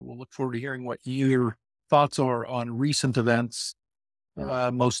we'll look forward to hearing what your thoughts are on recent events,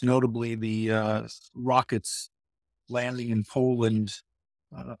 most notably the rockets landing in Poland.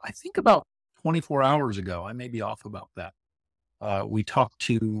 I think about 24 hours ago. I may be off about that. We talked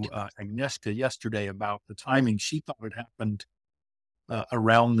to Agnieszka yesterday about the timing. She thought it happened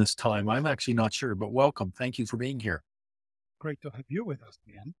around this time. I'm actually not sure, but welcome. Thank you for being here. Great to have you with us,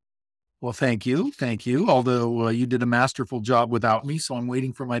 man. Well, thank you. Thank you. Although you did a masterful job without me, so I'm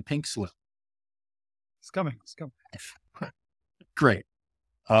waiting for my pink slip. It's coming. It's coming. Great.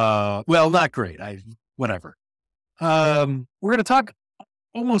 Well, not great. Whatever. We're going to talk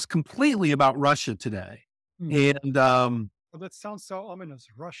almost completely about Russia today. And well, that sounds so ominous.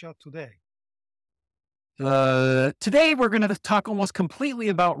 Russia today. Today we're going to talk almost completely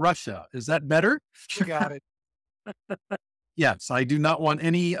about Russia. Is that better? You got it. Yes, I do not want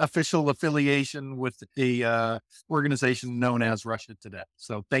any official affiliation with a organization known as Russia Today.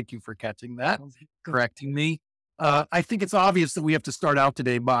 So thank you for catching that, correcting me. I think it's obvious that we have to start out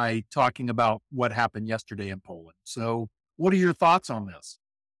today by talking about what happened yesterday in Poland. So what are your thoughts on this?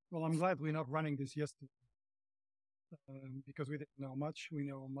 Well, I'm glad we're not running this yesterday because we didn't know much. We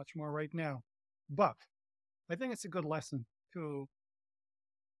know much more right now. But I think it's a good lesson to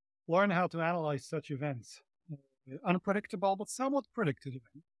learn how to analyze such events. Unpredictable, but somewhat predicted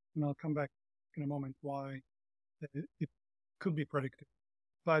event. And I'll come back in a moment why it could be predicted.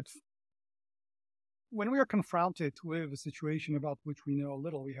 But when we are confronted with a situation about which we know a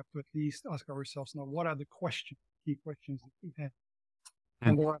little, we have to at least ask ourselves now, what are the key questions that we have?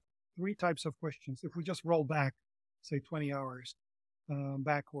 And there are three types of questions. If we just roll back, say 20 hours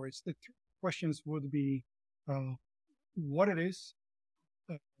backwards, the questions would be what it is,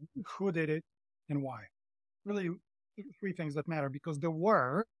 who did it, and why. Really three things that matter, because the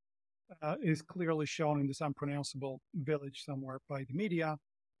where is clearly shown in this unpronounceable village somewhere by the media,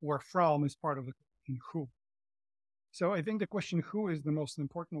 where from is part of the question who. So I think the question who is the most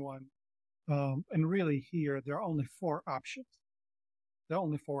important one. And really here, there are only four options. There are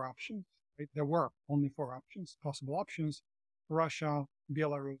only four options. Right? There were only four options, possible options: Russia,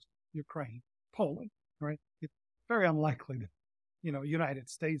 Belarus, Ukraine, Poland. Right? It's very unlikely that,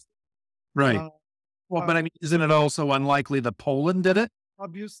 United States. Right. Well, but I mean, isn't it also unlikely that Poland did it?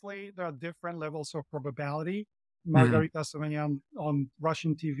 Obviously, there are different levels of probability. Margarita Savanian on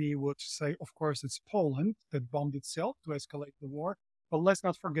Russian TV would say, of course, it's Poland that bombed itself to escalate the war. But let's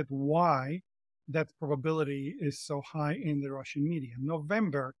not forget why that probability is so high in the Russian media.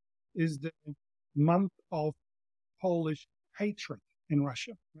 November is the month of Polish hatred in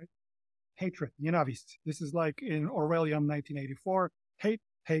Russia, right? Hatred, nenavist. This is like in Orwellian 1984. Hate,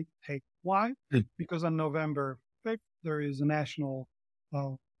 hate, hate. Why? Because on November 5th, there is a national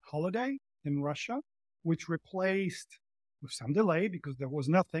holiday in Russia, which replaced, with some delay, because there was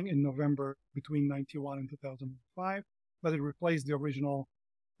nothing in November between 91 and 2005, but it replaced the original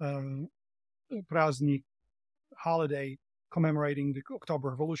Praznik holiday commemorating the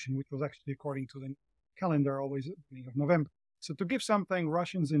October Revolution, which was actually, according to the calendar, always at the beginning of November. So to give something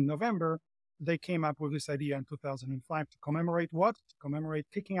Russians in November, they came up with this idea in 2005 to commemorate what? To commemorate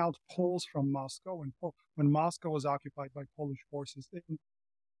kicking out Poles from Moscow when Moscow was occupied by Polish forces in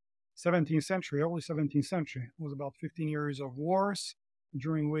 17th century, early 17th century. It was about 15 years of wars,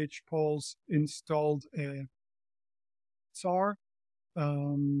 during which Poles installed a Tsar.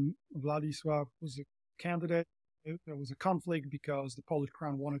 Vladislav was a candidate. There was a conflict because the Polish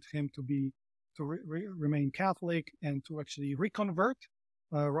crown wanted him to remain Catholic and to actually reconvert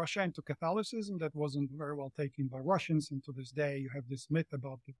Russia into Catholicism. That wasn't very well taken by Russians, and to this day you have this myth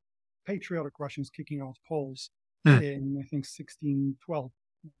about the patriotic Russians kicking out Poles in, I think, 1612.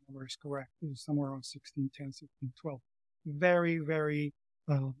 Number is correct. It was somewhere around 1610, 1612. Very, very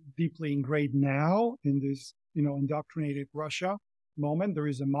deeply ingrained now in this, indoctrinated Russia moment. There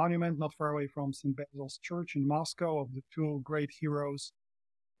is a monument not far away from St. Basil's Church in Moscow of the two great heroes,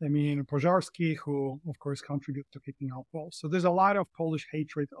 Pożarski, who, of course, contribute to kicking out Poles. So there's a lot of Polish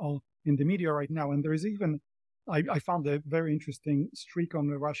hatred in the media right now. And there is even, I found a very interesting streak on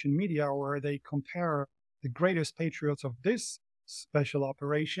the Russian media where they compare the greatest patriots of this special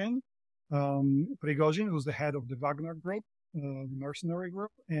operation, Prigozhin, who's the head of the Wagner group, the mercenary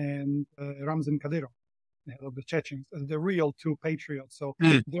group, and Ramzan Kadyrov, the head of the Chechens, as the real two patriots. So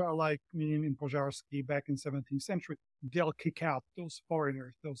they are like in Pożarski back in 17th century. They'll kick out those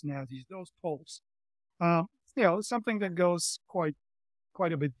foreigners, those Nazis, those Poles. Something that goes quite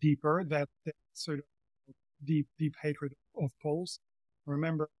a bit deeper, that sort of deep hatred of Poles.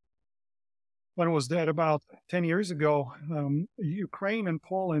 Remember, when was that? About 10 years ago, Ukraine and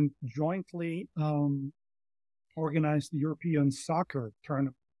Poland jointly organized the European soccer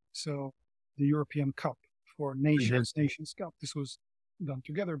tournament So the European Cup for Nations Cup. This was done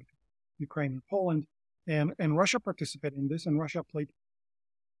together between Ukraine and Poland, and Russia participated in this, and Russia played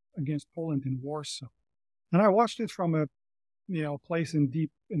against Poland in Warsaw. And I watched it from a place in the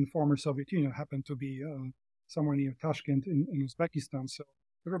former Soviet Union. It happened to be somewhere near Tashkent in Uzbekistan. So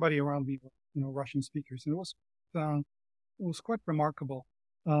everybody around me were Russian speakers, and it was quite remarkable.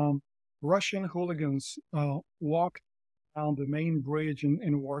 Russian hooligans walked down the main bridge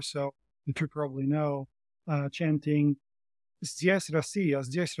in Warsaw, that you probably know, chanting "Здесь Россия,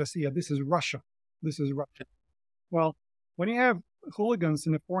 здесь Россия." This is Russia. This is Russia. Well, when you have hooligans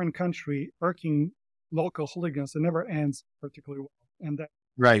in a foreign country irking local hooligans, it never ends particularly well. And that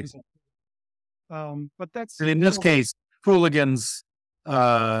Right. But that's And in this case, hooligans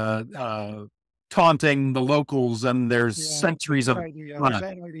taunting the locals, and there's centuries of bad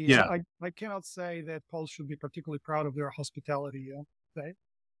idea. Yeah. I cannot say that Poles should be particularly proud of their hospitality.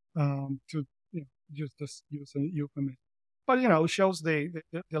 To just use a euphemism, but it shows the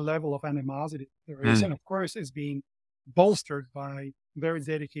level of animosity there is, and of course is being bolstered by very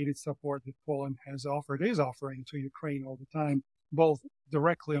dedicated support that Poland is offering to Ukraine all the time, both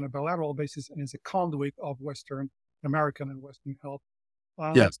directly on a bilateral basis and as a conduit of Western American and Western help.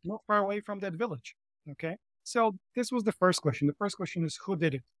 It's not far away from that village. Okay, so this was the first question. The first question is, who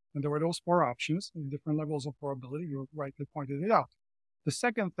did it? And there were those four options in different levels of probability. You rightly pointed it out. The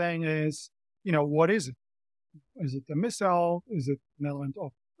second thing is, what is it? Is it a missile? Is it an element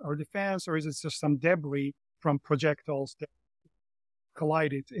of our defense, or is it just some debris from projectiles that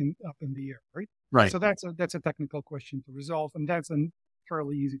collided up in the air? Right. Right. So that's a technical question to resolve, and that's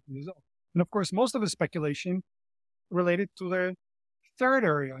fairly easy to resolve. And of course, most of the speculation related to the third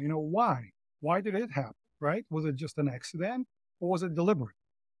area. Why? Why did it happen? Right? Was it just an accident, or was it deliberate?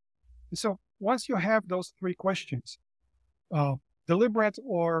 And so once you have those three questions, deliberate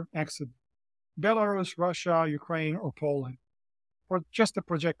or accident, Belarus, Russia, Ukraine, or Poland, or just a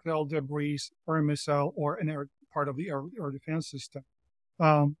projectile debris or a missile or an air part of the air defense system,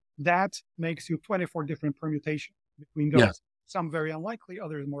 that makes you 24 different permutations between those. Yes. Some very unlikely,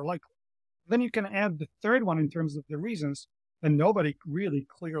 others more likely. Then you can add the third one in terms of the reasons, and nobody really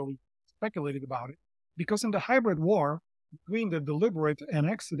clearly speculated about it, because in the hybrid war between the deliberate and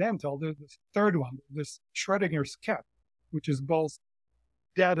accidental, there's this third one, this Schrodinger's cat, which is both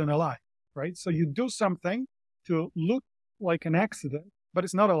dead and alive, right? So you do something to look like an accident, but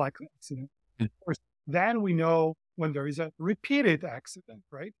it's not a likely accident. Of course, then we know when there is a repeated accident,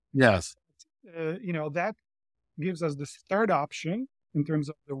 right? Yes. That gives us this third option in terms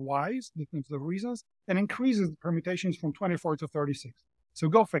of the whys, in terms of the reasons, and increases the permutations from 24 to 36. So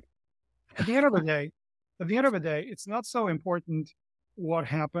go figure. At the end of the day, it's not so important what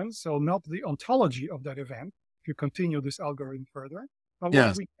happens, so not the ontology of that event, if you continue this algorithm further, but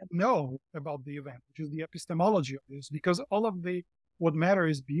what we know about the event, which is the epistemology of this, because all of what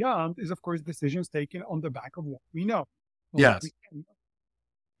matters beyond is, of course, decisions taken on the back of what we know. Yes.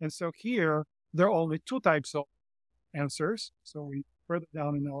 And so here, there are only two types of answers. So we further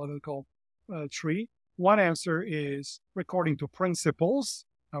down in the analytical tree. One answer is according to principles.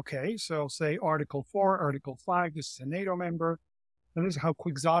 Okay, so say Article 4, Article 5, this is a NATO member, and this is how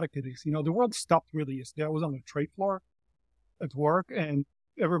quixotic it is. The world stopped really yesterday. I was on the trade floor at work, and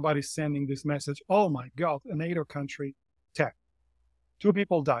everybody's sending this message, oh my God, a NATO country attacked. 2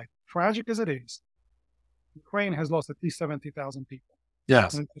 people died. Tragic as it is, Ukraine has lost at least 70,000 people.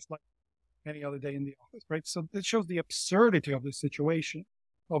 Yes. And it's just like any other day in the office, right? So that shows the absurdity of the situation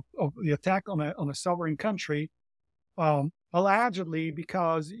of the attack on a sovereign country, allegedly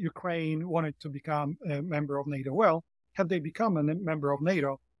because Ukraine wanted to become a member of NATO. Well, had they become a member of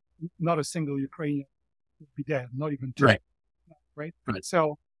NATO, not a single Ukrainian would be dead, not even 2. Right?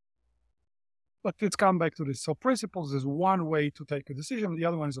 So, but let's come back to this. So principles is one way to take a decision. The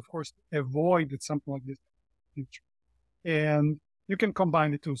other one is, of course, to avoid that something like this in the future. And you can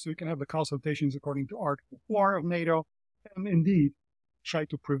combine the two. So you can have the consultations according to Article 4 of NATO, and indeed try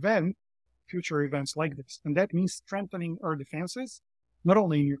to prevent future events like this. And that means strengthening our defenses, not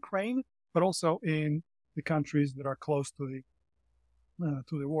only in Ukraine, but also in the countries that are close to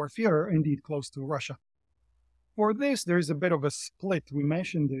the war theater, indeed close to Russia. For this, there is a bit of a split. We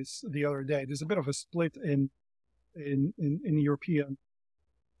mentioned this the other day. There's a bit of a split in European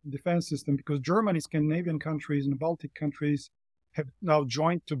defense system, because Germany, Scandinavian countries, and the Baltic countries have now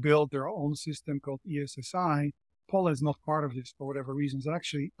joined to build their own system called ESSI. Poland is not part of this for whatever reasons. And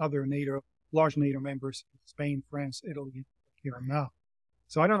actually, other large NATO members, Spain, France, Italy, here and now.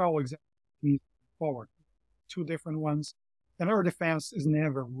 So I don't know exactly what needs forward. 2 different ones. And our defense is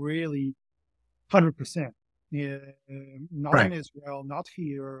never really 100%. not in Right. Israel, not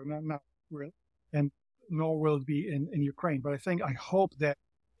here, not really, and nor will it be in Ukraine. But I hope that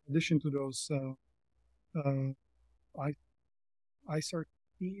in addition to those I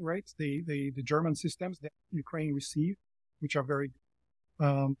ICRT, right, the German systems that Ukraine received, which are very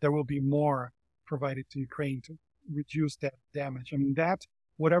there will be more provided to Ukraine to reduce that damage. I mean, that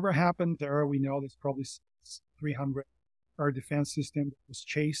whatever happened there, we know there's probably 300 air defense system that was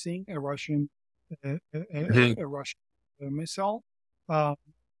chasing a Russian Mhm. a Russian missile. Uh,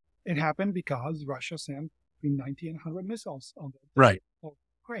 it happened because Russia sent between 90 and 100 missiles on the Right. of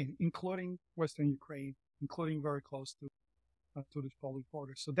Ukraine, including Western Ukraine, including very close to the Polish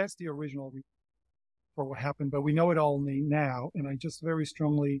border. So that's the original reason for what happened, but we know it all now, and I just very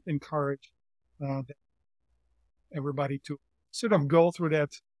strongly encourage that everybody to sort of go through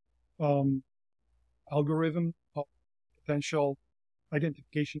that um, algorithm of potential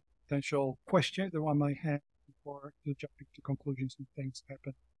identification, potential questions that one might have before jumping to conclusions and things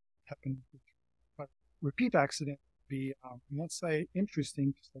happen. But repeat accident would be, let's say,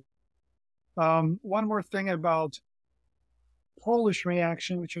 interesting. One more thing about Polish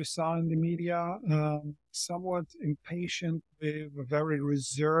reaction, which I saw in the media, somewhat impatient with very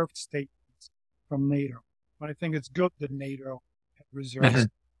reserved statements from NATO. But I think it's good that NATO had reserves, Mhm.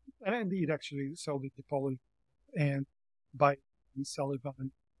 and indeed, actually, so did the Polish and Biden and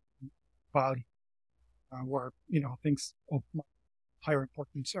Sullivan and Bali, where things of higher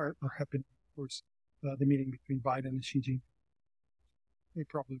importance are happening. Of course, the meeting between Biden and Xi Jinping. They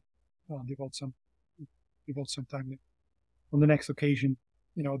probably devote some time on the next occasion.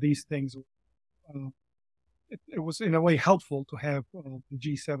 These things. It was in a way helpful to have the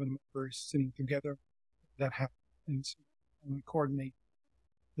G7 members sitting together that have and coordinate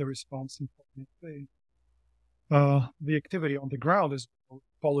the response and coordinate the activity on the ground as well,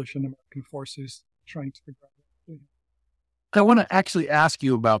 Polish and American forces trying to figure out. I want to actually ask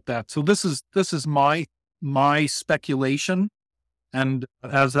you about that. So this is my speculation, and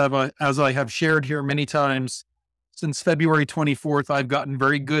as I have shared here many times since February 24th, I've gotten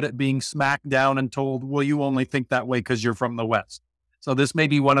very good at being smacked down and told, "Well, you only think that way because you're from the West." So this may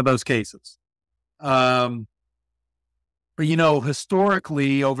be one of those cases. Um, but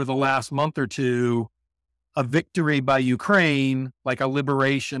historically, over the last month or two, a victory by Ukraine, like a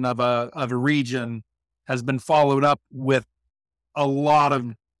liberation of a region, has been followed up with a lot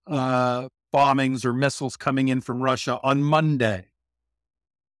of bombings or missiles coming in from Russia on Monday.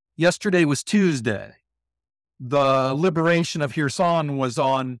 Yesterday was Tuesday. The liberation of Kherson was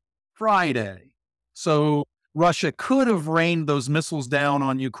on Friday. So Russia could have rained those missiles down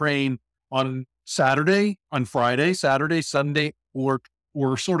on Ukraine on Saturday, on Friday, Saturday, Sunday, or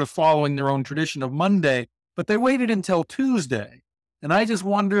sort of following their own tradition of Monday, but they waited until Tuesday. And I just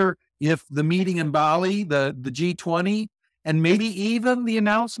wonder if the meeting in Bali, the G20, and maybe even the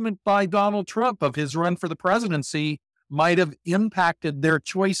announcement by Donald Trump of his run for the presidency might have impacted their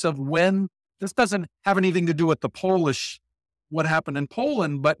choice of when. This doesn't have anything to do with what happened in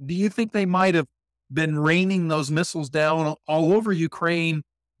Poland, but do you think they might have been raining those missiles down all over Ukraine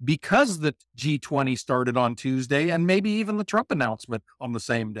because the G20 started on Tuesday and maybe even the Trump announcement on the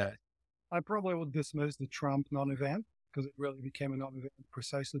same day? I probably would dismiss the Trump non-event because it really became a non-event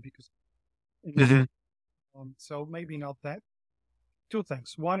precisely because. Mhm. So maybe not that. Two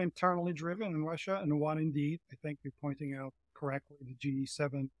things: one internally driven in Russia, and one indeed, I think you're pointing out correctly, the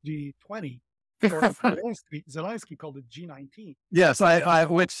G7, G20. Or Zelensky called it G19. Yes,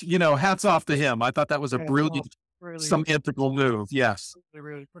 which, hats off to him. I thought that was a And brilliant, really, semantical move. Yes.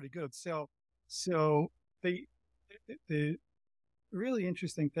 really pretty good. So the really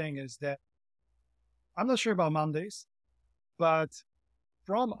interesting thing is that I'm not sure about Mondays, but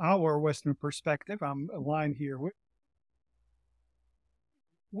from our Western perspective, I'm aligned here with.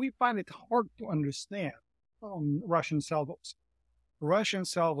 We find it hard to understand Russian salvos. Russian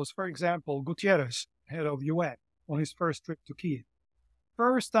salvos, for example, Gutierrez, head of UN, on his first trip to Kiev.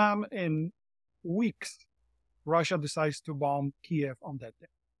 First time in weeks, Russia decides to bomb Kiev on that day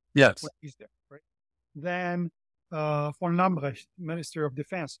Yes. when he's there, right? Then von Lambrecht, Minister of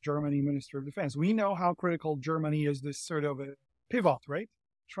Defense, Germany Minister of Defense. We know how critical Germany is, this sort of a pivot, right?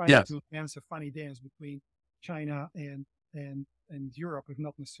 Trying Yes. to dance a funny dance between China and Europe, if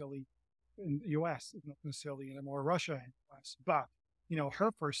not necessarily in the US, if not necessarily anymore Russia and US. But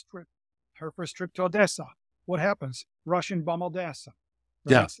her first trip to Odessa, what happens? Russian bomb Odessa,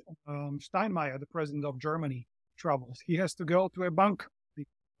 right? Yes. Steinmeier, the president of Germany, travels. He has to go to a bunker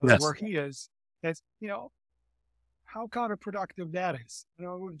Yes. where he is. That's how counterproductive that is.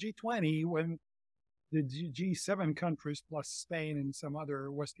 G20, when the G7 countries plus Spain and some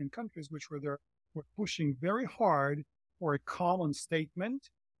other Western countries, which were there, were pushing very hard for a common statement.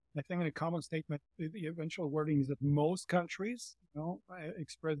 I think in a common statement, the eventual wording is that most countries,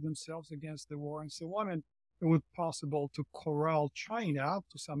 express themselves against the war and so on. And it was possible to corral China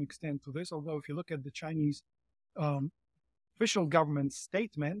to some extent to this. Although if you look at the Chinese um, official government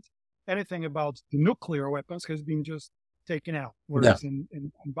statement, anything about the nuclear weapons has been just taken out, Yeah. whereas in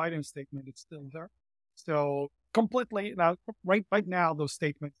Biden's statement, it's still there. So completely now, right now, those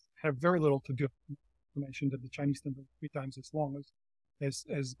statements have very little to do. You mentioned that the Chinese statement is 3 times as long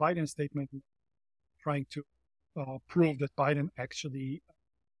as Biden's statement, trying to prove that Biden actually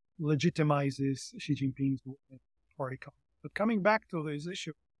legitimizes Xi Jinping's party. But coming back to this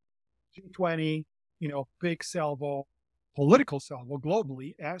issue, G20, big salvo, political salvo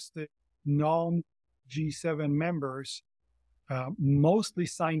globally, as the non-G7 members mostly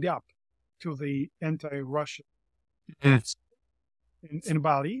signed up to the anti-Russia in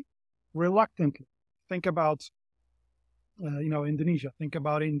Bali reluctantly. Think about, Indonesia, think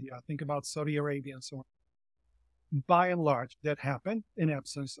about India, think about Saudi Arabia and so on. By and large, that happened in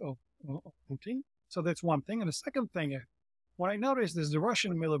absence of Putin. So that's one thing. And the second thing, what I noticed is the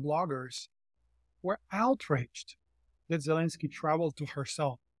Russian military bloggers were outraged that Zelensky traveled to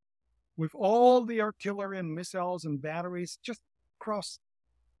Kherson with all the artillery and missiles and batteries just across,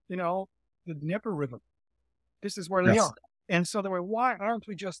 the Dnieper River. This is where they are. And so they were, why aren't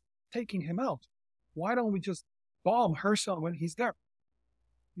we just taking him out? Why don't we just bomb Kherson when he's there?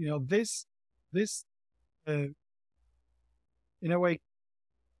 This in a way,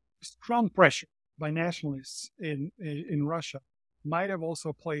 strong pressure by nationalists in Russia might have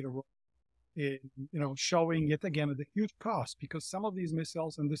also played a role in, showing yet again at a huge cost, because some of these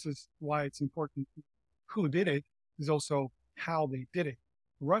missiles, and this is why it's important who did it, is also how they did it.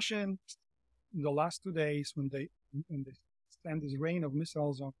 Russians, in the last 2 days, when they send this rain of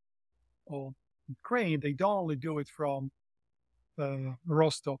missiles on Ukraine, they don't only do it from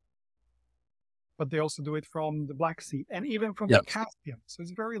Rostov, but they also do it from the Black Sea and even from the Caspian. So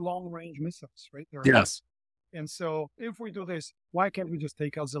it's very long-range missiles, right? Yes. And so if we do this, why can't we just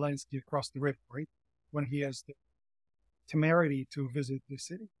take out Zelensky across the river, right? When he has the temerity to visit the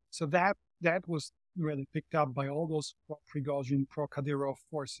city. So that was really picked up by all those pro-Prigozhin, pro-Kadyrov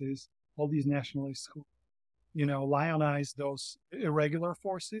forces, all these nationalists who, lionize those irregular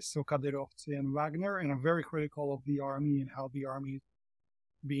forces, so Kadyrovцы and Wagner, and are very critical of the army and how the army is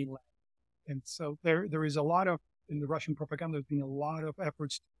being led. And so there is a lot of, in the Russian propaganda, there's been a lot of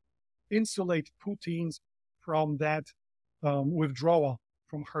efforts to insulate Putin's from that withdrawal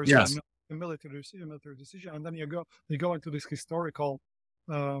from Kherson, the military decision. And then they go into this historical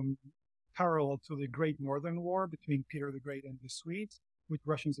parallel to the Great Northern War between Peter the Great and the Swedes, which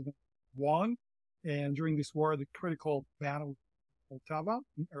Russians have won. And during this war, the critical battle of Poltava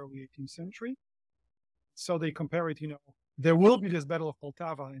in the early 18th century. So they compare it, there will be this battle of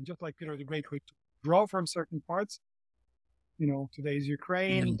Poltava, and just like Peter the Great would draw from certain parts, today's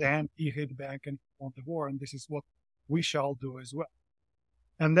Ukraine, then he hit back and won the war, and this is what we shall do as well.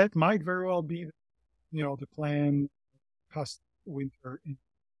 And that might very well be, the plan past winter in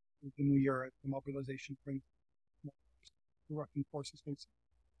the new year at the mobilization for the Russian forces.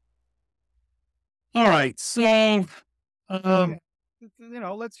 All right. So,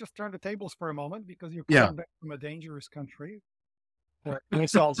 let's just turn the tables for a moment, because you're coming back from a dangerous country where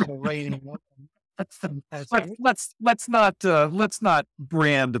missiles are raining. Let's not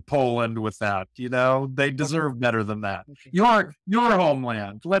brand Poland with that. They deserve better than that. Okay. Your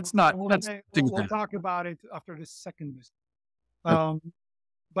homeland. Let's talk about it after the second visit.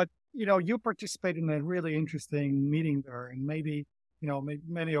 But you participated in a really interesting meeting there, and maybe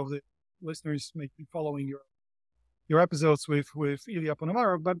many of the listeners may be following your episodes with Ilya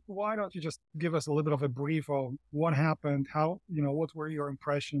Ponomarev, but why don't you just give us a little bit of a brief of what happened, how, what were your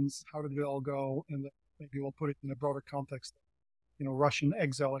impressions, how did it all go, and maybe we'll put it in a broader context, Russian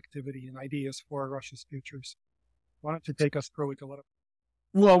exile activity and ideas for Russia's futures. Why don't you take us through it a little?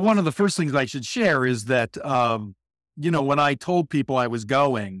 Well, one of the first things I should share is that, when I told people I was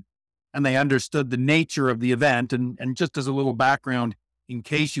going and they understood the nature of the event, and just as a little background, in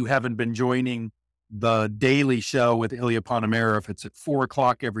case you haven't been joining the daily show with Ilya Ponomarev, it's at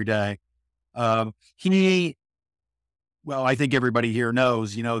 4:00 every day. I think everybody here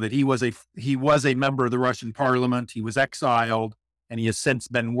knows, that he was a member of the Russian parliament. He was exiled, and he has since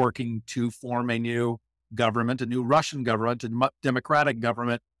been working to form a new government, a new Russian government, a democratic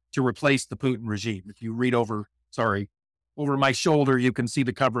government to replace the Putin regime. If you read over my shoulder, you can see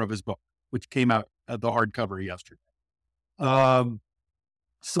the cover of his book, which came out the hardcover yesterday.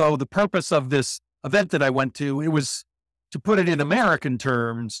 So the purpose of this event that I went to, it was to put it in American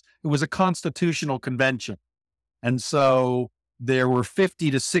terms, it was a constitutional convention. And so there were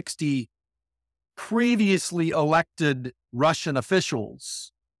 50 to 60 previously elected Russian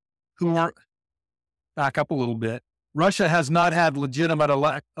officials who are, back up a little bit, Russia has not had legitimate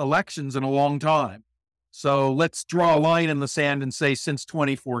elections in a long time. So let's draw a line in the sand and say since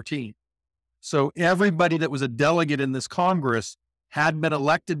 2014. So everybody that was a delegate in this Congress had been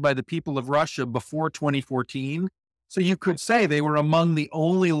elected by the people of Russia before 2014. So you could say they were among the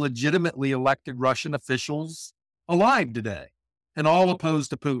only legitimately elected Russian officials alive today, and all opposed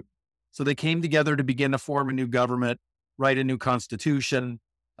to Putin. So they came together to begin to form a new government, write a new constitution,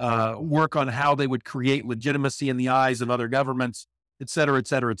 work on how they would create legitimacy in the eyes of other governments, et cetera, et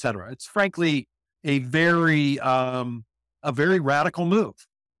cetera, et cetera. It's frankly a very radical move.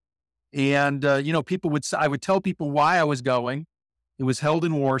 And, I would tell people why I was going. It was held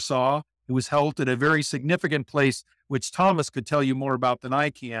in Warsaw. It was held at a very significant place, which Thomas could tell you more about than I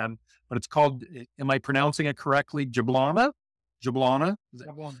can, but it's called, am I pronouncing it correctly? Jablona? Jablona?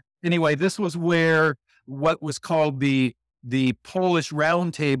 Anyway, this was where what was called the Polish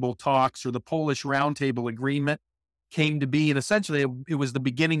Roundtable talks, or the Polish Roundtable Agreement, came to be. And essentially it was the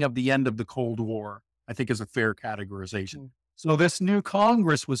beginning of the end of the Cold War, I think is a fair categorization. So this new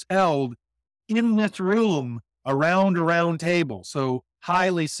Congress was held in this room around a round table. So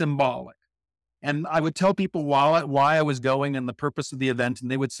highly symbolic. And I would tell people why I was going and the purpose of the event.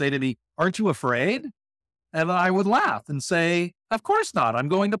 And they would say to me, aren't you afraid? And I would laugh and say, of course not. I'm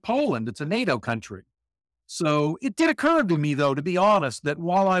going to Poland. It's a NATO country. So it did occur to me, though, to be honest, that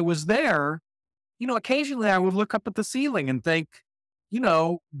while I was there, occasionally I would look up at the ceiling and think,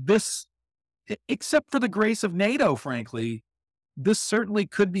 this, except for the grace of NATO, frankly, this certainly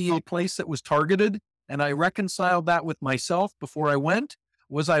could be a place that was targeted. And I reconciled that with myself before I went.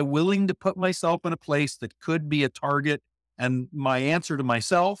 Was I willing to put myself in a place that could be a target? And my answer to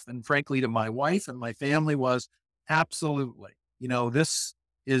myself, and frankly to my wife and my family, was absolutely. This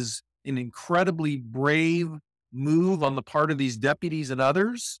is an incredibly brave move on the part of these deputies and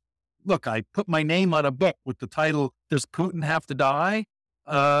others. Look, I put my name on a book with the title, Does Putin Have to Die?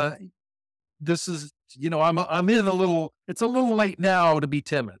 This is, I'm in it's a little late now to be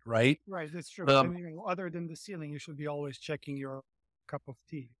timid, right? Right, that's true. Other than the ceiling, you should be always checking your cup of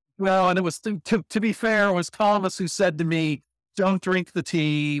tea. Well, and it was, to be fair, it was Thomas who said to me, don't drink the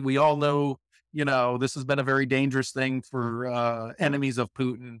tea. We all know, this has been a very dangerous thing for enemies of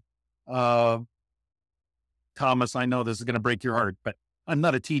Putin. Thomas, I know this is going to break your heart, but I'm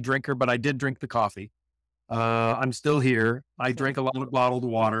not a tea drinker, but I did drink the coffee. I'm still here. I drank a lot of bottled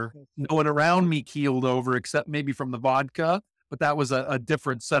water. No one around me keeled over except maybe from the vodka, but that was a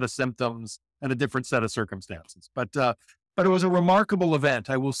different set of symptoms and a different set of circumstances. But it was a remarkable event.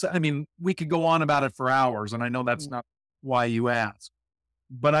 I will say, we could go on about it for hours, and I know that's not why you asked,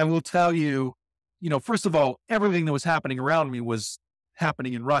 but I will tell you, first of all, everything that was happening around me was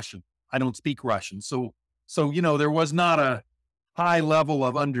happening in Russian. I don't speak Russian. So, there was not a high level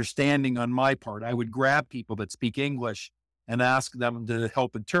of understanding on my part. I would grab people that speak English and ask them to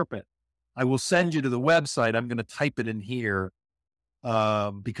help interpret. I will send you to the website. I'm going to type it in here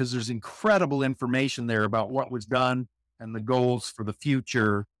because there's incredible information there about what was done and the goals for the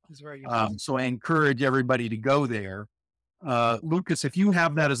future. So I encourage everybody to go there. Lucas, if you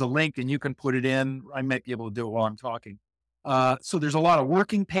have that as a link and you can put it in, I might be able to do it while I'm talking. So there's a lot of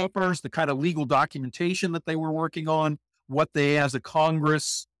working papers, the kind of legal documentation that they were working on, what they as a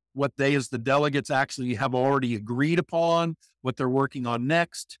Congress, what they as the delegates actually have already agreed upon, what they're working on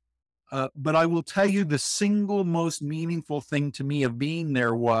next. But I will tell you the single most meaningful thing to me of being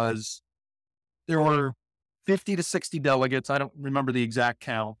there was there were 50 to 60 delegates. I don't remember the exact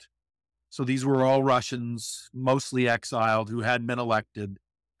count. So these were all Russians, mostly exiled, who had been elected.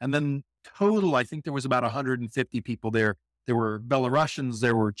 And then total, I think there was about 150 people there. There were Belarusians,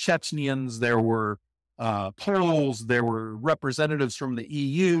 there were Chechens, there were Poles, there were representatives from the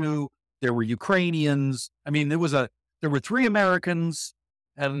EU, there were Ukrainians. There were 3 Americans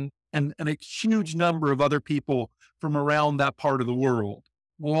and a huge number of other people from around that part of the world,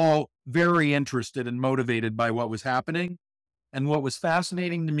 all very interested and motivated by what was happening. And what was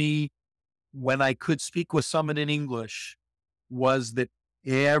fascinating to me when I could speak with someone in English was that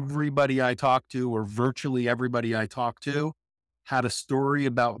everybody I talked to, or virtually everybody I talked to, had a story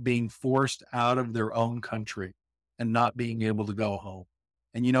about being forced out of their own country and not being able to go home.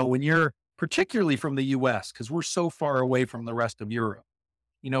 And, when you're particularly from the US, because we're so far away from the rest of Europe,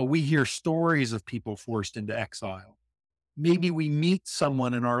 we hear stories of people forced into exile. Maybe we meet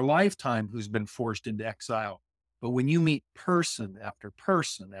someone in our lifetime who's been forced into exile. But when you meet person after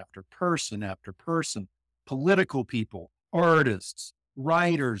person after person after person, political people, artists,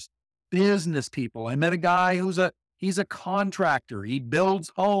 writers, business people. I met a guy he's a contractor. He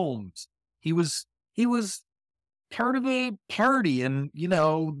builds homes. He was part of a party and,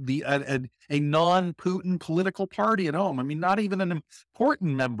 a non-Putin political party at home. I mean, not even an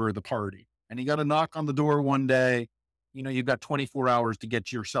important member of the party. And he got a knock on the door one day. You've got 24 hours to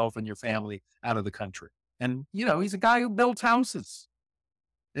get yourself and your family out of the country. And, he's a guy who builds houses.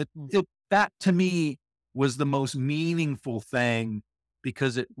 That to me was the most meaningful thing,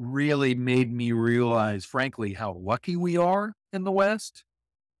 because it really made me realize, frankly, how lucky we are in the West,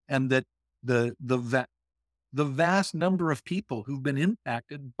 and that the vast number of people who've been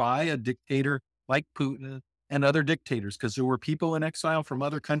impacted by a dictator like Putin and other dictators, because there were people in exile from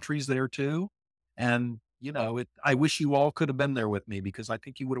other countries there too. And, I wish you all could have been there with me, because I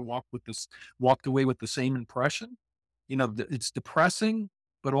think you would have walked away with the same impression. It's depressing,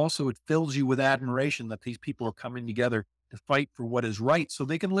 but also it fills you with admiration that these people are coming together to fight for what is right so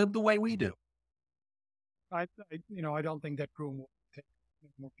they can live the way we do. I don't think that room will take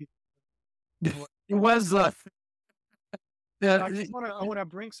more people. It was, I want to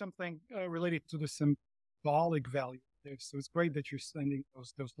bring something related to the symbolic value there. So it's great that you're sending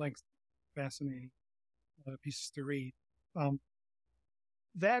those links. Fascinating pieces to read.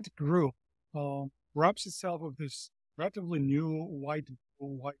 That group wraps itself with this relatively new white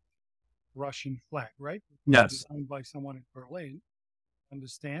Russian flag, right? Yes. Designed by someone in Berlin,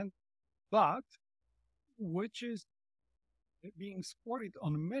 understand, but which is being sported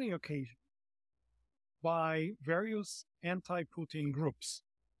on many occasions by various anti-Putin groups.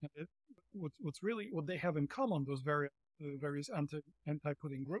 What they have in common, those various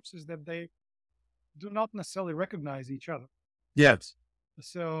anti-Putin groups, is that they do not necessarily recognize each other. Yes.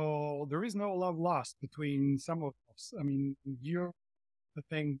 So there is no love lost between some of us. I mean, the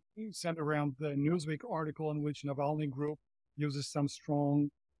thing sent around the Newsweek article in which Navalny group uses some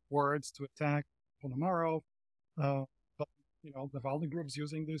strong words to attack Ponomaro. But, Navalny group's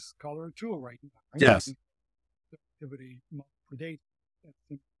using this color too right now. Right? Yes. The activity must predate.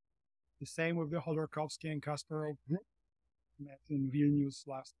 The same with the Khodorkovsky and Kasparov group. Met in Vilnius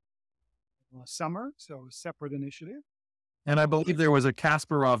last summer, so a separate initiative. And I believe there was a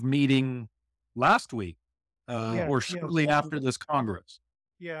Kasparov meeting last week, or shortly after this Congress.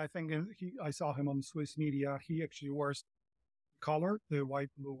 Yeah, I think I saw him on Swiss media. He actually wears color, the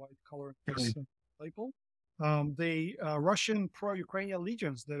blue-white color label. The Russian pro-Ukrainian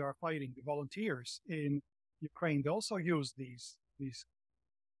legions that are fighting, the volunteers in Ukraine, they also use this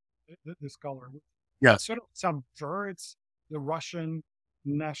color. Yes. Sort of subverts the Russian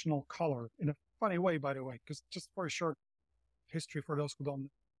national color in a funny way, by the way, because just for a short history for those who don't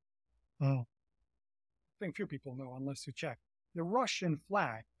know. I think few people know unless you check. The Russian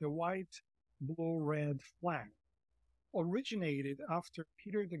flag, the white, blue, red flag, originated after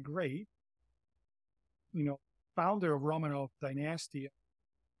Peter the Great, founder of Romanov dynasty,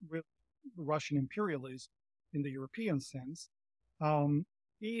 with Russian imperialism in the European sense.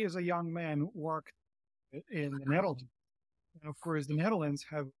 He, as a young man, worked in the Netherlands. And of course, the Netherlands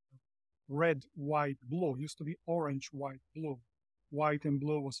have red, white, blue. It used to be orange, white, blue. White and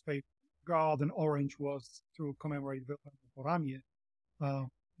blue was faith God, and orange was to commemorate Wilhelm Boramię,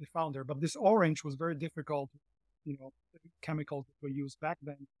 the founder. But this orange was very difficult. The chemicals that were used back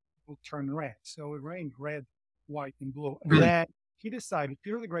then would turn red. So it rained red, white, and blue. And then Peter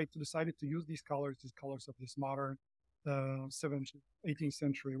the Great decided to use these colors of this modern 18th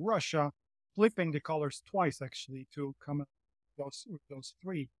century Russia, flipping the colors twice, actually, to come up with those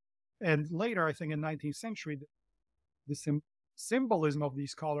three. And later, I think in 19th century, the symbolism of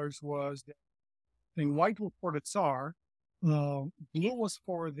these colors was that I think white was for the Tsar, blue was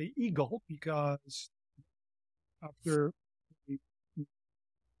for the eagle, because after the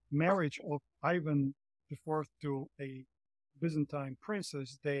marriage of Ivan IV to a Byzantine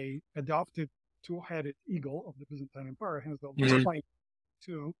princess, they adopted two-headed eagle of the Byzantine Empire, hence the point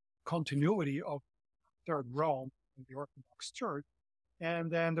to continuity of Third Rome in the Orthodox Church.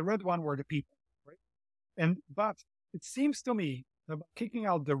 And then the red one were the people, right? But it seems to me that by kicking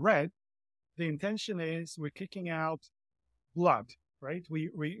out the red, the intention is we're kicking out blood, right?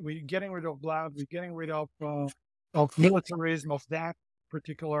 We're getting rid of blood. We're getting rid of militarism, of that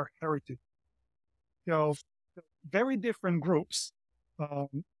particular heritage. So very different groups,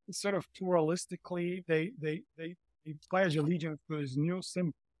 sort of pluralistically, they pledge allegiance to this new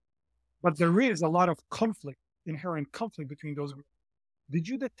symbol. But there is a lot of inherent conflict between those groups. Did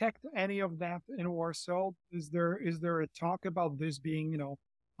you detect any of that in Warsaw? Is there a talk about this being,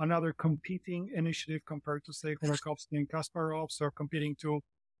 another competing initiative compared to, say, Khodorkovsky and Kasparov's, or competing to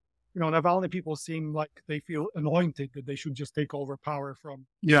Navalny people seem like they feel anointed that they should just take over power from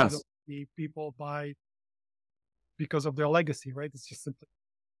Yes. the people because of their legacy, right? It's just simply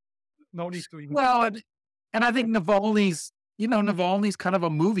no need to even. Well, and I think Navalny's kind of a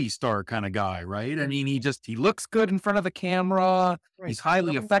movie star kind of guy, right? I mean, he looks good in front of the camera. Right. He's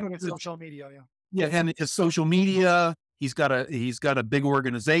highly Doing effective. social media, yeah. Yeah, and his social media, he's got a big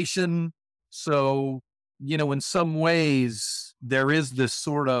organization. So, in some ways there is this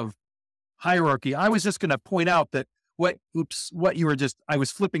sort of hierarchy. I was just going to point out that what you were just, I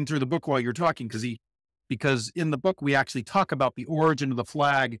was flipping through the book while you're talking because in the book we actually talk about the origin of the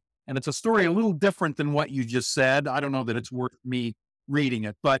flag, and it's a story a little different than what you just said. I don't know that it's worth me reading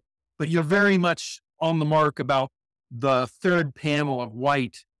it, but you're very much on the mark about the third panel of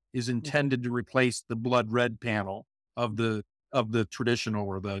white is intended to replace the blood red panel of the traditional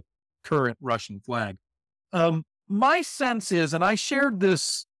or the current Russian flag. My sense is, and I shared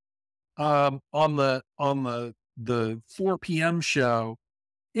this on the 4 p.m. show,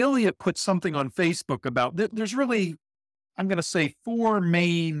 Ilya put something on Facebook about there's really, I'm going to say, four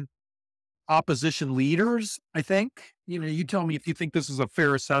main opposition leaders. I think, you tell me if you think this is a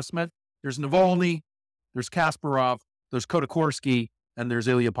fair assessment. There's Navalny, there's Kasparov, there's Khodorkovsky, and there's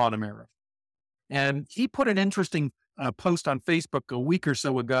Ilya Ponomarev. And he put an interesting post on Facebook a week or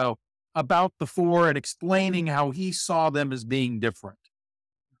so ago about the four and explaining how he saw them as being different.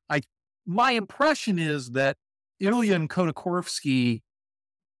 My impression is that Ilya and Khodorkovsky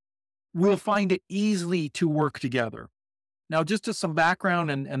will find it easily to work together. Now, just as some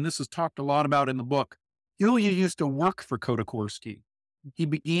background, and this is talked a lot about in the book, Ilya used to work for Khodorkovsky. He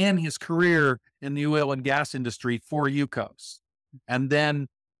began his career in the oil and gas industry for Yukos. And then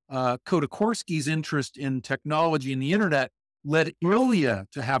Khodorkovsky's interest in technology and the internet led Ilya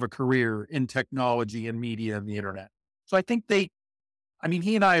to have a career in technology and media and the internet. So I think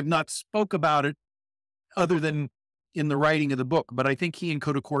he and I have not spoke about it other than in the writing of the book, but I think he and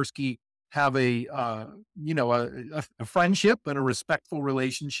Khodorkovsky have a friendship and a respectful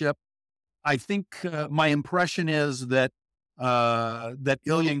relationship. I think my impression is that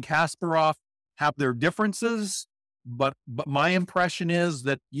Ilya and Kasparov have their differences, but my impression is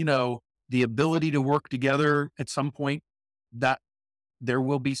that, the ability to work together at some point, that there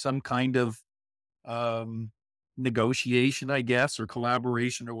will be some kind of negotiation, I guess, or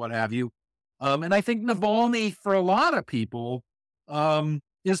collaboration or what have you. And I think Navalny, for a lot of people,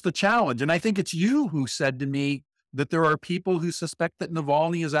 is the challenge. And I think it's you who said to me that there are people who suspect that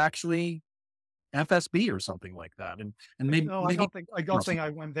Navalny is actually FSB or something like that. And maybe, No, I don't think I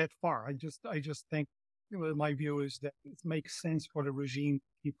went that far. I just think, my view is that it makes sense for the regime to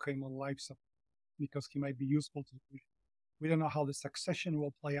keep him alive because he might be useful to the regime. We don't know how the succession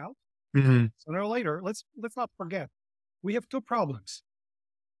will play out. Mhm. Sooner or later, let's not forget, we have two problems.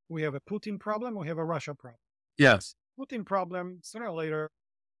 We have a Putin problem. We have a Russia problem. Yes. Putin problem, sooner or later,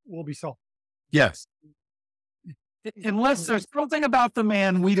 will be solved. Yes. Unless there's something about the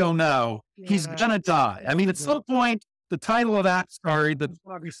man we don't know, he's gonna die. I mean, at some point, the title of that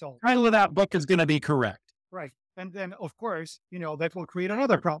book is going to be correct. Right. And then, of course, that will create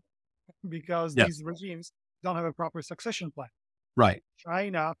another problem because these regimes don't have a proper succession plan. Right.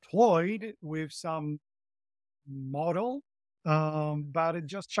 China toyed with some model, but it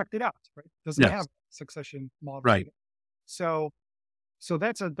just checked it out. Right. Doesn't have succession model. Right. So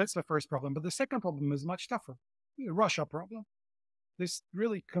that's the first problem. But the second problem is much tougher. The Russia problem. This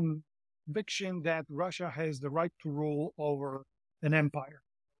really conviction that Russia has the right to rule over an empire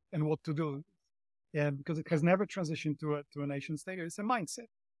and what to do. And because it has never transitioned to a nation state, it's a mindset.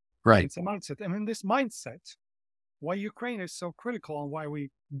 Right. It's a mindset. And in this mindset, why Ukraine is so critical and why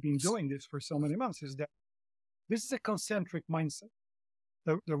we've been doing this for so many months is that this is a concentric mindset.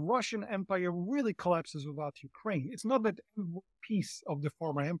 The Russian empire really collapses without Ukraine. It's not that every piece of the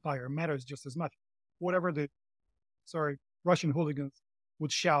former empire matters just as much. Whatever Russian hooligans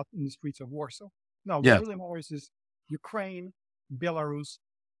would shout in the streets of Warsaw. No, what really matters is Ukraine, Belarus,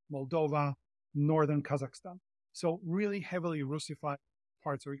 Moldova, northern Kazakhstan. So really heavily Russified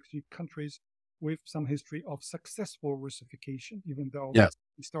parts or countries with some history of successful Russification, even though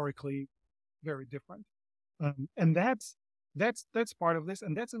historically very different. And that's part of this,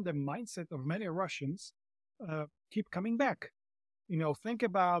 and that's in the mindset of many Russians. Keep coming back. Think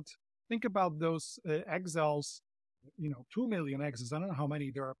about those exiles. 2 million exiles. I don't know how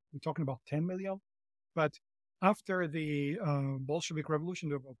many there are. We're talking about 10 million, but after the Bolshevik Revolution,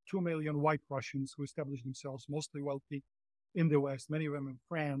 there were about 2 million white Russians who established themselves, mostly wealthy, in the West. Many of them in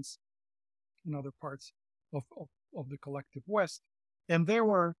France and other parts of the collective West, and they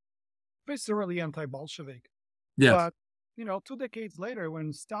were viscerally anti-Bolshevik. Yes. 2 decades later,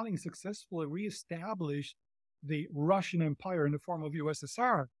 when Stalin successfully reestablished the Russian Empire in the form of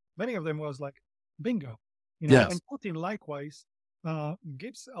USSR, many of them was like, bingo, Yes. and Putin likewise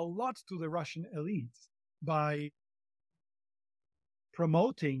gives a lot to the Russian elites by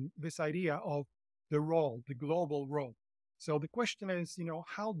promoting this idea of the global role. So the question is,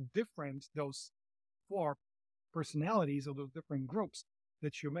 how different those 4 personalities of those different groups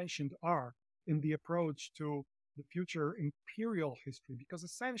that you mentioned are in the approach to the future imperial history, because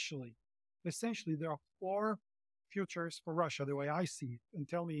essentially there are 4 futures for Russia the way I see it, and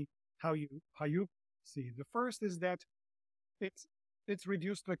tell me how you see it. The first is that it's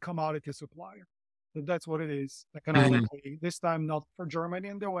reduced to a commodity supplier. That's what it is economically. This time not for Germany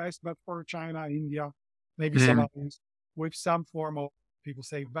and the West, but for China, India, maybe some others, with some form of, people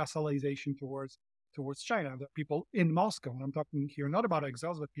say, vassalization towards China. The people in Moscow, and I'm talking here not about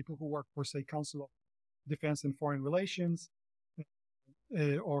exiles, but people who work for, say, Council of Defense and Foreign Relations,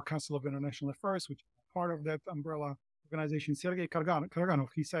 or Council of International Affairs, which is part of that umbrella organization. Sergei Karganov,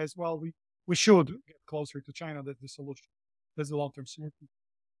 he says, well, we should get closer to China. That's the solution. That's the long-term solution.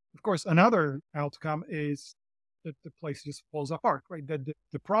 Of course, another outcome is that the place just falls apart, right? That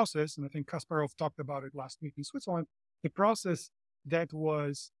the process, and I think Kasparov talked about it last week in Switzerland, the process that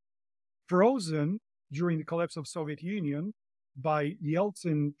was frozen during the collapse of Soviet Union by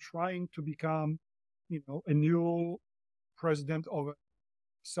Yeltsin trying to become, a new president of a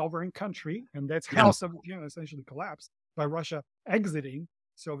sovereign country, and that's how Soviet Union essentially collapsed, by Russia exiting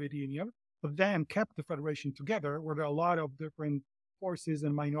Soviet Union, but then kept the federation together, where there are a lot of different forces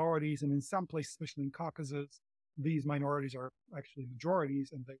and minorities, and in some places, especially in Caucasus, these minorities are actually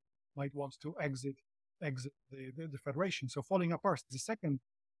majorities, and they might want to exit the federation. So falling apart is the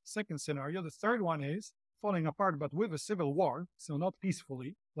second scenario. The third one is falling apart, but with a civil war, so not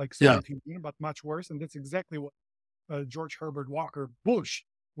peacefully like Soviet Union, but much worse. And that's exactly what George Herbert Walker Bush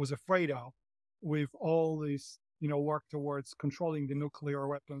was afraid of, with all this, work towards controlling the nuclear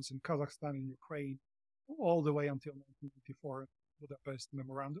weapons in Kazakhstan and Ukraine, all the way until 1994 Budapest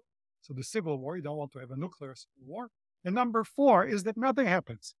Memorandum. So the civil war, you don't want to have a nuclear civil war. And number 4 is that nothing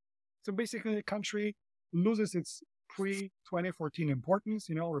happens. So basically, the country loses its pre-2014 importance.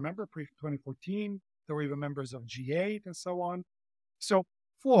 Remember pre-2014, there were even members of G8 and so on. So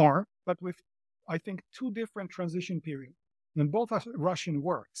 4, but with, I think, 2 different transition periods. And both are Russian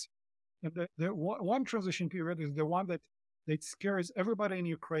words. And the one transition period is the one that scares everybody in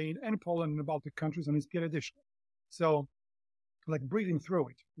Ukraine and Poland and the Baltic countries, and it's Pieredischka. So, like breathing through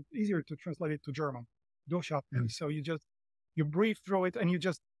it. It's easier to translate it to German. Durchatmen. So you breathe through it, and you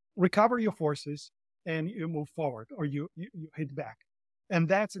just recover your forces, and you move forward, or you hit back. And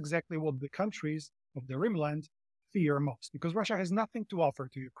that's exactly what the countries of the Rimland fear most, because Russia has nothing to offer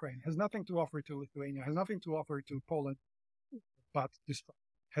to Ukraine, has nothing to offer to Lithuania, has nothing to offer to Poland, but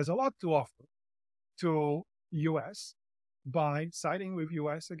has a lot to offer to U.S. by siding with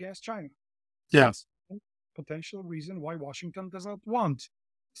U.S. against China. Yes. Potential reason why Washington does not want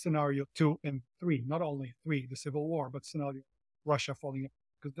scenario 2 and 3, not only 3, the civil war, but scenario Russia falling apart,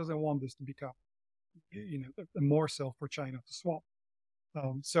 because it doesn't want this to become, a morsel for China to swallow.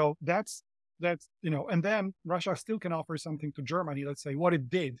 So that's, and then Russia still can offer something to Germany, let's say what it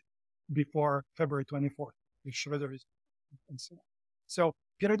did before February 24th, with Schroeder and so on. So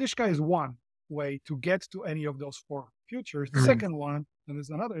Pieredischka is one way to get to any of those 4 futures. The second one, and there's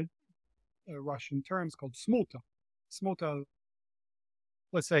another Russian terms called smuta. Smuta,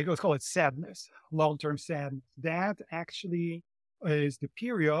 let's call it sadness, long-term sadness. That actually is the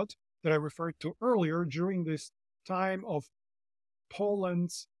period that I referred to earlier during this time of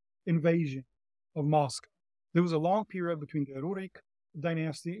Poland's invasion of Moscow. There was a long period between the Rurik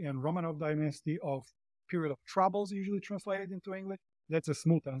dynasty and Romanov dynasty of period of troubles, usually translated into English. That's a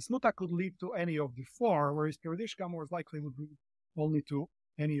smuta. And smuta could lead to any of the 4, whereas Pieredischka more likely would lead only to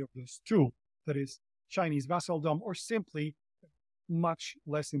any of those 2. That is, Chinese vassaldom, or simply much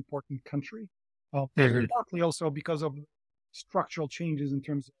less important country. Partly also because of structural changes in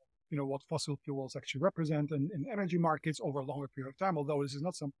terms of what fossil fuels actually represent in energy markets over a longer period of time, although this is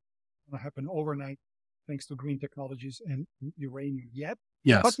not something going to happen overnight thanks to green technologies and uranium yet.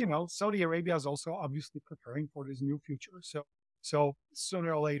 Yes. But, Saudi Arabia is also obviously preparing for this new future. So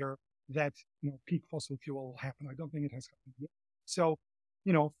sooner or later, that, peak fossil fuel will happen. I don't think it has happened yet. So,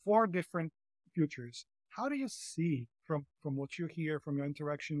 4 different futures. How do you see from what you hear from your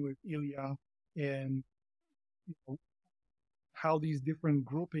interaction with Ilya, and how these different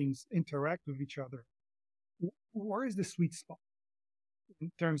groupings interact with each other? Where is the sweet spot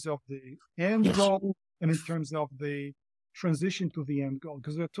in terms of the end goal and in terms of the transition to the end goal?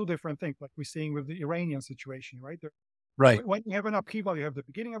 Because there are 2 different things, like we're seeing with the Iranian situation, right? Right. When you have an upheaval, you have the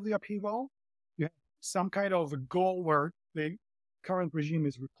beginning of the upheaval, you have some kind of a goal where the current regime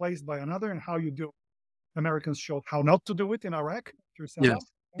is replaced by another, and how you do it. Americans showed how not to do it in Iraq through Saddam. Yes.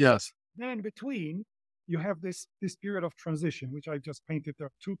 Yes. Then in between, you have this period of transition, which I just painted. There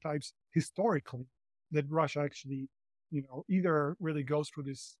are two types historically that Russia actually, either really goes through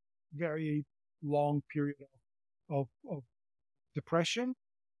this very long period of depression.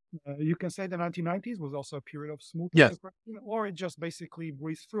 You can say the 1990s was also a period of smooth Yes. depression, or it just basically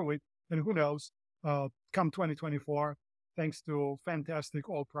breezed through it. And who knows, come 2024, thanks to fantastic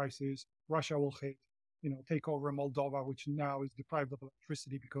oil prices, Russia will take over Moldova, which now is deprived of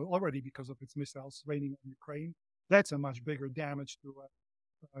electricity because of its missiles raining on Ukraine. That's a much bigger damage to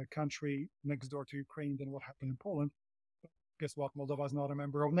a country next door to Ukraine than what happened in Poland. But guess what? Moldova is not a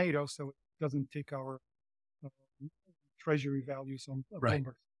member of NATO, so it doesn't take our treasury values on Right.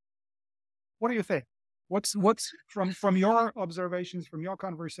 Bloomberg. What do you think? What's from your observations, from your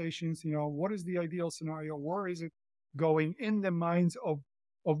conversations? What is the ideal scenario? Where is it going in the minds of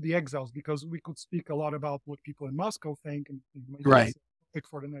the exiles? Because we could speak a lot about what people in Moscow think, and maybe Right. that's a topic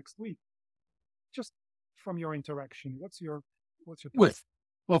for the next week. Just from your interaction, what's your With,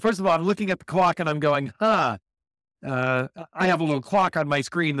 well, first of all, I'm looking at the clock and I'm going, I have a little clock on my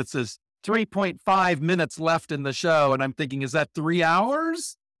screen that says 3.5 minutes left in the show. And I'm thinking, is that 3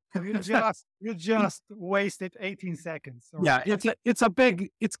 hours? You just wasted 18 seconds. Sorry. Yeah,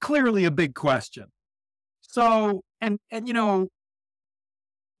 it's clearly a big question. So, and I'm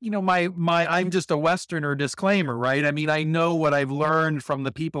just a Westerner disclaimer, right? I mean, I know what I've learned from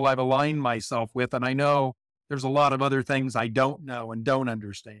the people I've aligned myself with, and I know there's a lot of other things I don't know and don't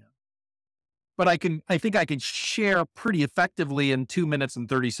understand. But I think I can share pretty effectively in 2 minutes and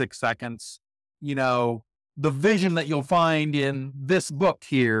 36 seconds, the vision that you'll find in this book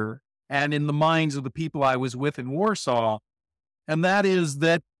here and in the minds of the people I was with in Warsaw. And that is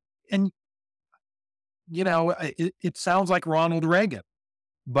that, and, it sounds like Ronald Reagan,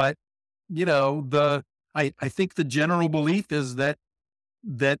 but, I think the general belief is that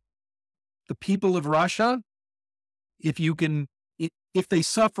the people of Russia, if they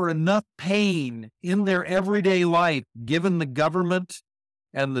suffer enough pain in their everyday life, given the government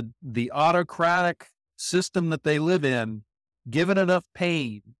and the autocratic system that they live in, given enough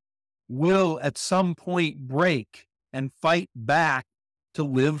pain, will at some point break and fight back to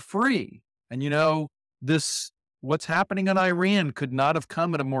live free. And what's happening in Iran could not have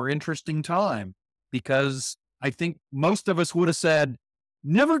come at a more interesting time, because I think most of us would have said,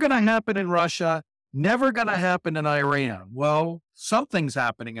 never going to happen in Russia, never going to happen in Iran. Well, something's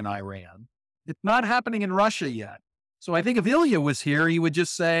happening in Iran. It's not happening in Russia yet. So I think if Ilya was here, he would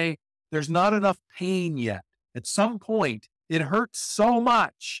just say, there's not enough pain yet. At some point, it hurts so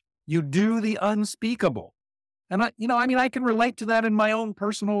much, you do the unspeakable. And I can relate to that in my own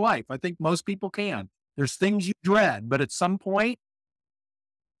personal life. I think most people can. There's things you dread, but at some point,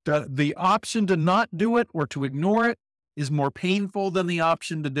 the option to not do it or to ignore it is more painful than the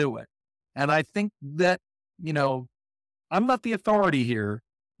option to do it. And I think that, I'm not the authority here,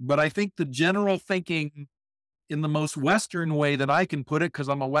 but I think the general thinking in the most Western way that I can put it, because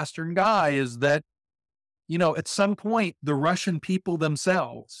I'm a Western guy, is that, at some point, the Russian people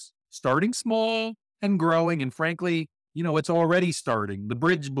themselves, starting small and growing, and frankly, it's already starting. The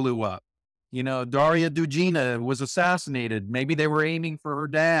bridge blew up. Daria Dugina was assassinated. Maybe they were aiming for her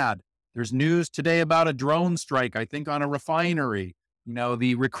dad. There's news today about a drone strike, I think, on a refinery.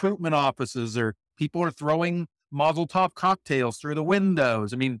 The recruitment offices people are throwing Mazel Tov cocktails through the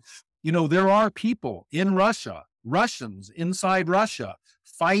windows. I mean, there are people in Russia, Russians inside Russia,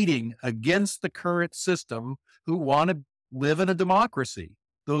 fighting against the current system who want to live in a democracy.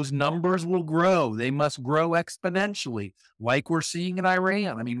 Those numbers will grow. They must grow exponentially, like we're seeing in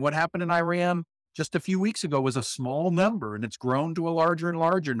Iran. I mean, what happened in Iran just a few weeks ago was a small number, and it's grown to a larger and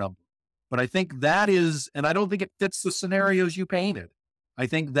larger number. But I think that is, and I don't think it fits the scenarios you painted. I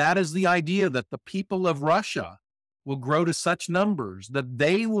think that is the idea that the people of Russia will grow to such numbers that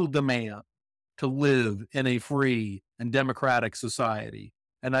they will demand to live in a free and democratic society.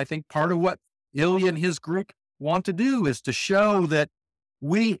 And I think part of what Ilya and his group want to do is to show that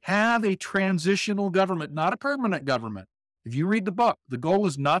we have a transitional government, not a permanent government. If you read the book, the goal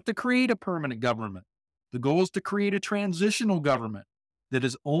is not to create a permanent government. The goal is to create a transitional government that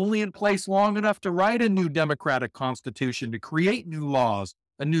is only in place long enough to write a new democratic constitution, to create new laws,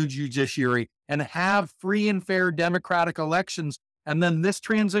 a new judiciary, and have free and fair democratic elections. And then this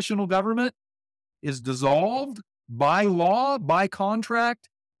transitional government is dissolved by law, by contract.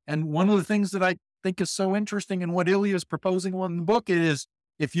 And one of the things that I think is so interesting in what Ilya is proposing in the book is,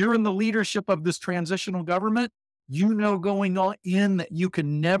 if you're in the leadership of this transitional government, you know going on in that you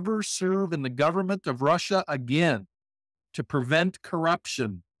can never serve in the government of Russia again to prevent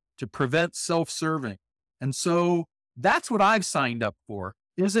corruption, to prevent self-serving. And so that's what I've signed up for.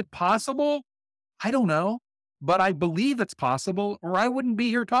 Is it possible? I don't know, but I believe it's possible, or I wouldn't be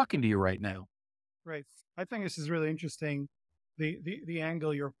here talking to you right now. Right. I think this is really interesting. The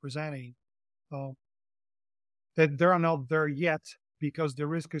angle you're presenting, uh, that they're not there yet because the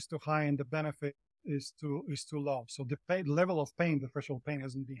risk is too high and the benefit is too low. So the level of pain, the threshold pain,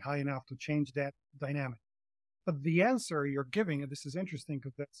 hasn't been high enough to change that dynamic. But the answer you're giving, and this is interesting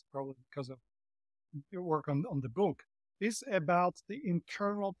because that's probably because of your work on the book, is about the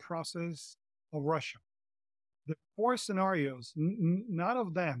internal process of Russia. The four scenarios, none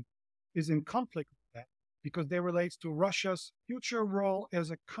of them is in conflict with that because they relate to Russia's future role as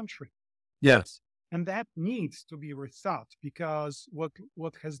a country. Yes. And that needs to be rethought because what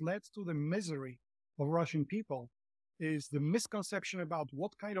has led to the misery of Russian people is the misconception about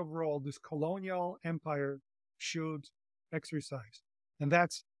what kind of role this colonial empire should exercise. And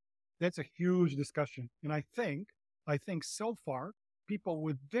that's a huge discussion. And I think so far, people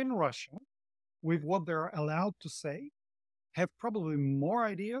within Russia, with what they're allowed to say, have probably more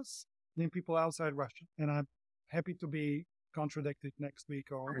ideas than people outside Russia. And I'm happy to be contradicted next week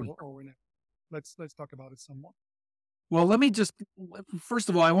or whenever. Let's talk about it somewhat. Well, let me just, first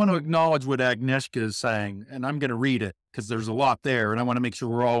of all, I want to acknowledge what Agnieszka is saying, and I'm going to read it because there's a lot there, and I want to make sure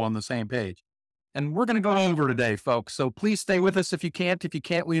we're all on the same page. And we're going to go over today, folks. So please stay with us if you can't. If you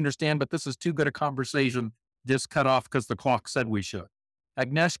can't, we understand, but this is too good a conversation just cut off because the clock said we should.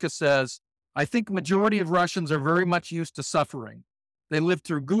 Agnieszka says, I think majority of Russians are very much used to suffering. They lived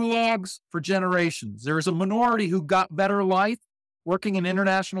through gulags for generations. There is a minority who got better life working in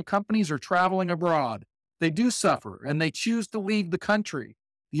international companies or traveling abroad. They do suffer and they choose to leave the country.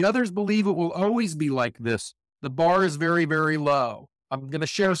 The others believe it will always be like this. The bar is very, very low. I'm going to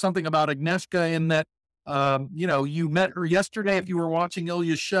share something about Agnieszka in that, you met her yesterday. If you were watching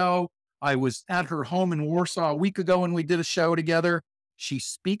Ilya's show, I was at her home in Warsaw a week ago and we did a show together. She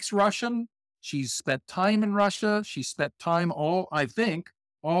speaks Russian. She's spent time in Russia. She spent time all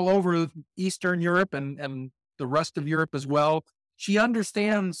over Eastern Europe and the rest of Europe as well. She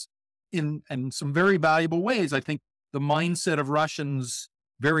understands in some very valuable ways, I think, the mindset of Russians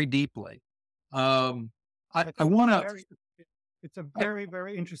very deeply. I want to. It's a very,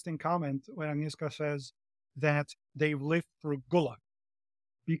 very interesting comment when Agnieszka says that they've lived through Gulag,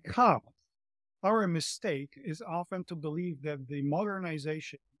 because our mistake is often to believe that the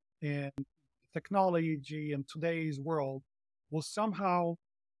modernization and technology in today's world will somehow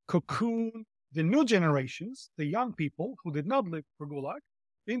cocoon the new generations, the young people who did not live through Gulag,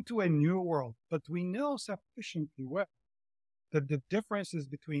 into a new world. But we know sufficiently well that the differences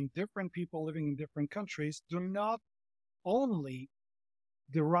between different people living in different countries do not only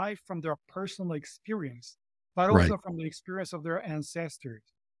derive from their personal experience, but also from the experience of their ancestors.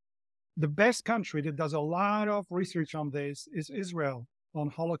 The best country that does a lot of research on this is Israel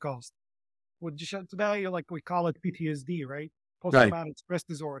on Holocaust. Today, like we call it PTSD, right? Post-traumatic stress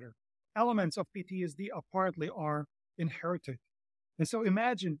disorder. Elements of PTSD apparently are inherited. And so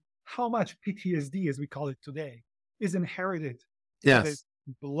imagine how much PTSD, as we call it today, is inherited. Yes.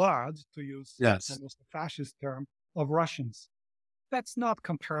 Blood, to use almost a fascist term, of Russians. That's not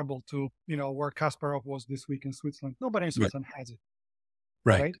comparable to, where Kasparov was this week in Switzerland. Nobody in Switzerland has it.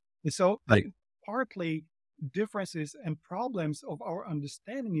 Right? And so partly differences and problems of our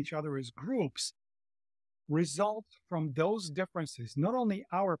understanding each other as groups result from those differences, not only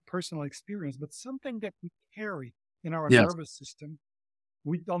our personal experience, but something that we carry in our nervous system.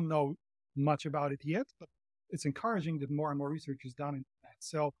 We don't know much about it yet, but it's encouraging that more and more research is done into that.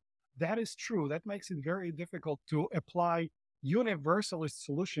 So that is true. That makes it very difficult to apply universalist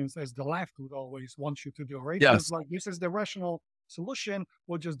solutions as the left would always want you to do, right? Yes. It's like, this is the rational solution.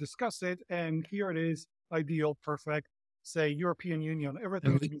 We'll just discuss it. And here it is, ideal, perfect, say European Union,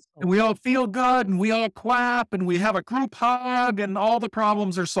 everything. And we all feel good and we all clap and we have a group hug and all the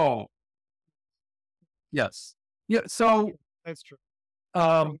problems are solved. Yes. Yeah. So that's true.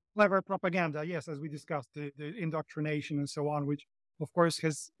 Clever propaganda. Yes. As we discussed, the indoctrination and so on, which of course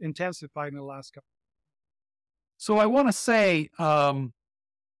has intensified in the last couple. So I want to say, I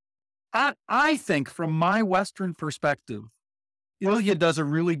think from my Western perspective, Ilya does a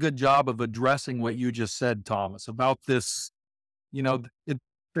really good job of addressing what you just said, Thomas, about this, the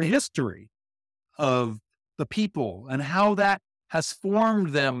history of the people and how that has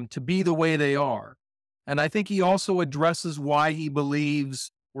formed them to be the way they are. And I think he also addresses why he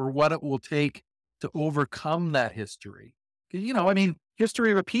believes or what it will take to overcome that history.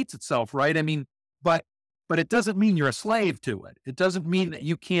 History repeats itself, right? But but it doesn't mean you're a slave to it. It doesn't mean that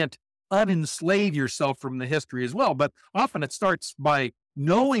you can't unenslave yourself from the history as well. But often it starts by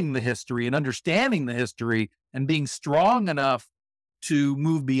knowing the history and understanding the history and being strong enough to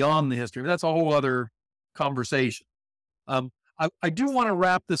move beyond the history. That's a whole other conversation. I do want to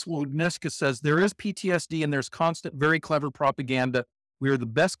wrap this. Well, Agnieszka says there is PTSD and there's constant, very clever propaganda. We are the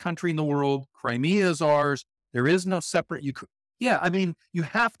best country in the world. Crimea is ours. There is no separate Ukraine. Yeah, I mean, you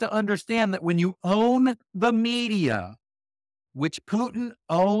have to understand that when you own the media, which Putin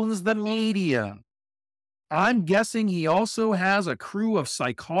owns the media, I'm guessing he also has a crew of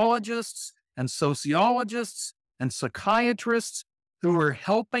psychologists and sociologists and psychiatrists who are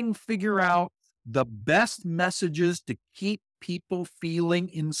helping figure out the best messages to keep people feeling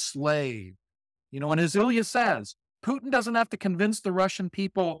enslaved. And as Ilya says, Putin doesn't have to convince the Russian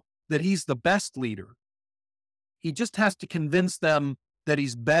people that he's the best leader. He just has to convince them that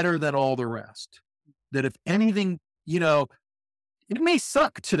he's better than all the rest. That if anything, it may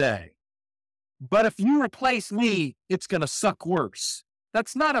suck today, but if you replace me, it's going to suck worse.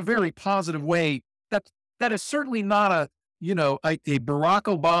 That's not a very positive way. That is certainly not a Barack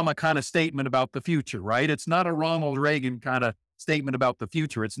Obama kind of statement about the future, right? It's not a Ronald Reagan kind of statement about the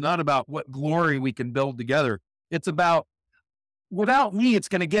future. It's not about what glory we can build together. It's about, without me, it's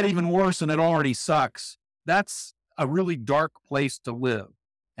going to get even worse and it already sucks. That's a really dark place to live.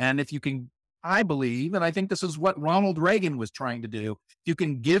 And if you can, I believe, and I think this is what Ronald Reagan was trying to do, you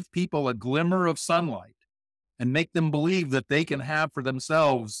can give people a glimmer of sunlight and make them believe that they can have for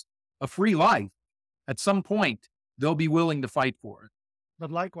themselves a free life. At some point, they'll be willing to fight for it.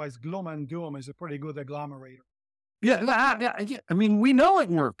 But likewise, gloom and doom is a pretty good agglomerator. Yeah. I mean, we know it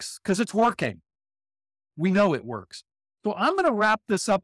works because it's working. We know it works. So I'm going to wrap this up